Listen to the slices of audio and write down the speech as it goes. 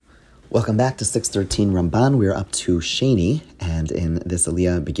Welcome back to 613 Ramban. We're up to Chayei, and in this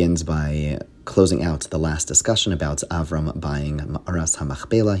Aliyah begins by closing out the last discussion about Avram buying Ma'aras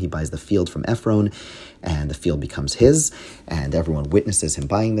HaMachpelah. He buys the field from Ephron, and the field becomes his, and everyone witnesses him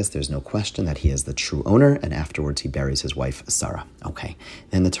buying this. There's no question that he is the true owner, and afterwards he buries his wife Sarah. Okay,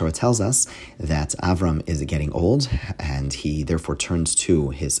 then the Torah tells us that Avram is getting old, and he therefore turns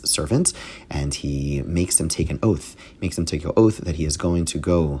to his servant, and he makes him take an oath. He makes him take an oath that he is going to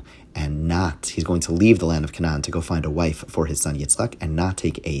go and he's going to leave the land of Canaan to go find a wife for his son Yitzchak, and not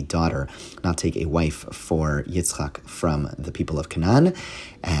take a wife for Yitzchak from the people of Canaan.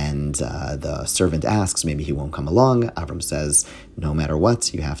 And the servant asks, maybe he won't come along. Avram says, no matter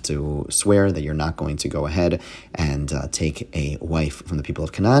what, you have to swear that you're not going to go ahead and take a wife from the people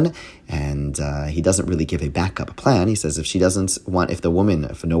of Canaan. And he doesn't really give a backup plan. He says if no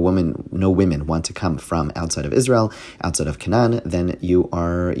women want to come from outside of Israel, outside of Canaan, then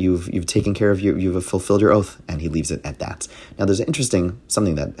you've taken care of you've fulfilled your oath, and he leaves it at that. Now, there's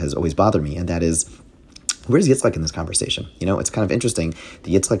something that has always bothered me, and that is, where's Yitzchak in this conversation? It's kind of interesting.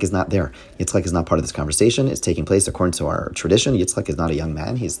 The Yitzchak is not there. Yitzchak is not part of this conversation. It's taking place according to our tradition. Yitzchak is not a young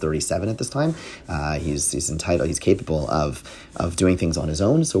man. He's 37 at this time. He's entitled. He's capable of doing things on his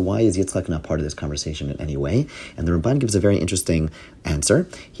own. So why is Yitzchak not part of this conversation in any way? And the Ramban gives a very interesting answer.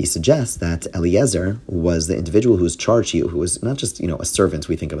 He suggests that Eliezer was the individual who was charged, who was not just a servant.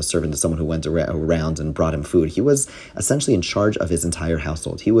 We think of a servant as someone who went around and brought him food. He was essentially in charge of his entire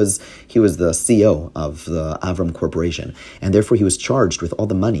household. He was the CEO of the Avram Corporation, and therefore he was charged with all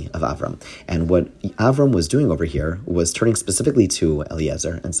the money of Avram. And what Avram was doing over here was turning specifically to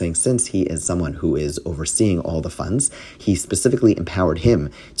Eliezer and saying, since he is someone who is overseeing all the funds, he specifically empowered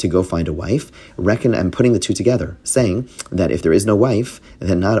him to go find a wife, and putting the two together, saying that if there is no wife,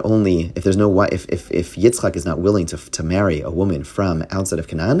 then not only if Yitzchak is not willing to marry a woman from outside of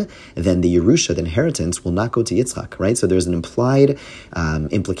Canaan, then the Yerusha, the inheritance, will not go to Yitzchak, right? So there's an implied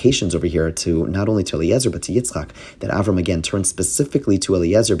implications over here to not only to Eliezer but to Yitzchak, that Avram again turned specifically to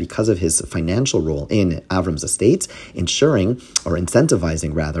Eliezer because of his financial role in Avram's estate, ensuring or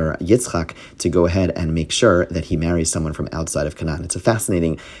incentivizing rather Yitzchak to go ahead and make sure that he marries someone from outside of Canaan. It's a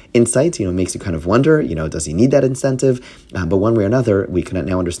fascinating insight. Makes you kind of wonder, does he need that incentive? But one way or another, we can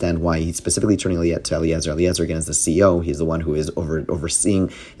now understand why he's specifically turning to Eliezer. Eliezer again is the CEO. He's the one who is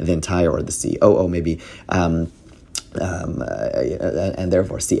overseeing the entire, or the COO maybe. And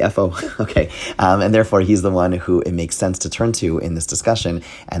therefore CFO, okay, and therefore he's the one who it makes sense to turn to in this discussion,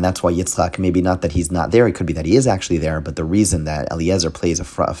 and that's why Yitzchak, maybe not that he's not there, it could be that he is actually there, but the reason that Eliezer plays a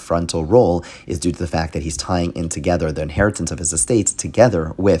frontal role is due to the fact that he's tying in together the inheritance of his estate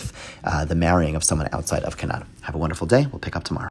together with the marrying of someone outside of Canaan. Have a wonderful day. We'll pick up tomorrow.